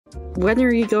When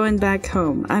are you going back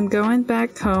home? I'm going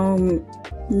back home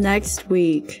next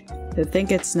week. I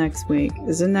think it's next week.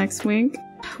 Is it next week?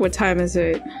 What time is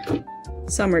it?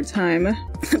 Summertime.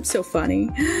 I'm so funny.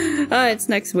 It's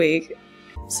next week.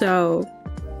 So,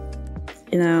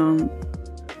 you know,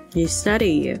 you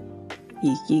study.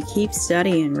 You keep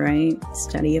studying, right?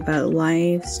 Study about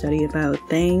life, study about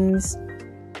things.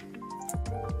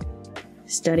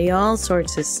 Study all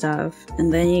sorts of stuff.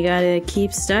 And then you gotta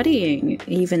keep studying,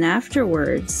 even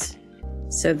afterwards,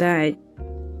 so that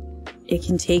it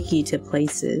can take you to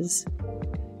places.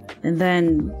 And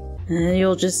then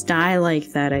you'll just die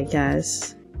like that, I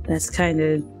guess. That's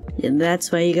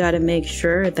why you gotta make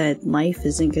sure that life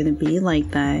isn't gonna be like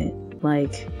that.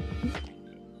 Like,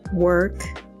 work,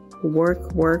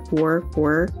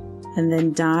 and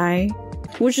then die.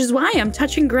 Which is why I'm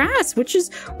touching grass, which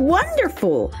is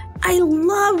wonderful. I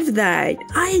love that.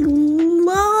 I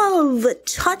love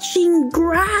touching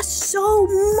grass so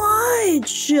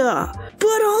much.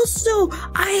 But also,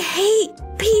 I hate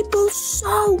people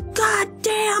so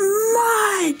goddamn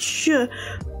much.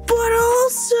 But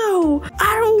also,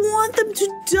 I don't want them to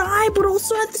die, but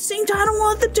also at the same time, I don't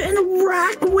want them to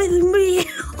interact with me.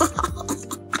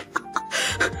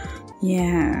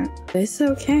 Yeah, it's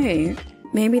okay.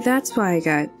 Maybe that's why I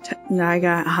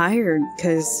got hired,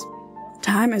 because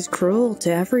time is cruel to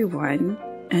everyone.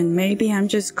 And maybe I'm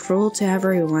just cruel to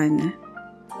everyone.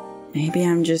 Maybe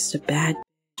I'm just a bad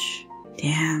bitch.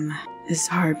 Damn, it's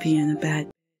hard being a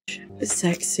bad bitch. It's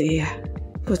sexy,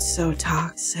 but so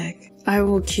toxic. I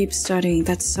will keep studying.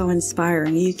 That's so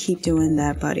inspiring. You keep doing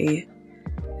that, buddy.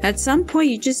 At some point,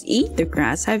 you just eat the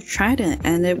grass. I've tried it,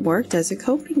 and it worked as a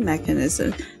coping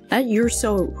mechanism. That you're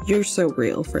so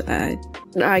real for that.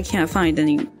 I can't find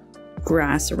any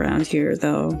grass around here,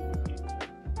 though.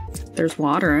 There's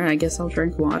water. I guess I'll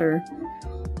drink water.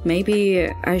 Maybe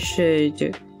I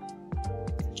should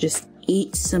just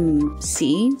eat some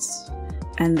seeds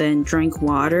and then drink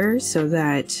water so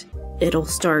that it'll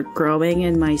start growing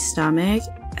in my stomach,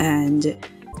 and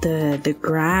the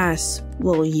grass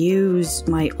will use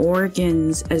my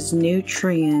organs as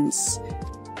nutrients,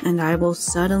 and I will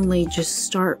suddenly just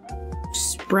start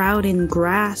sprouting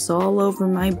grass all over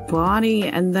my body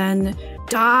and then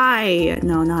die.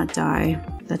 No, not die.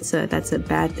 That's a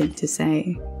bad thing to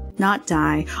say. Not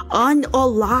die.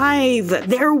 Unalive!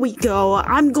 There we go!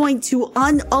 I'm going to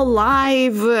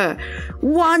unalive!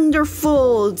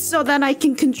 Wonderful! So that I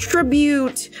can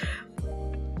contribute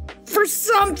for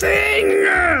something!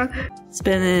 It's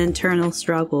been an internal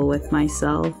struggle with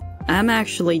myself. I'm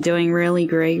actually doing really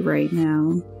great right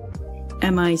now.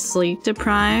 Am I sleep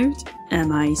deprived?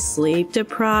 Am I sleep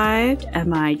deprived?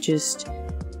 Am I just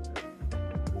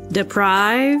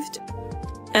deprived?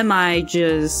 Am I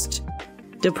just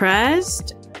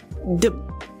depressed?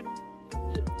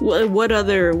 What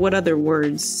other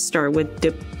words start with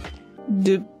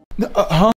huh?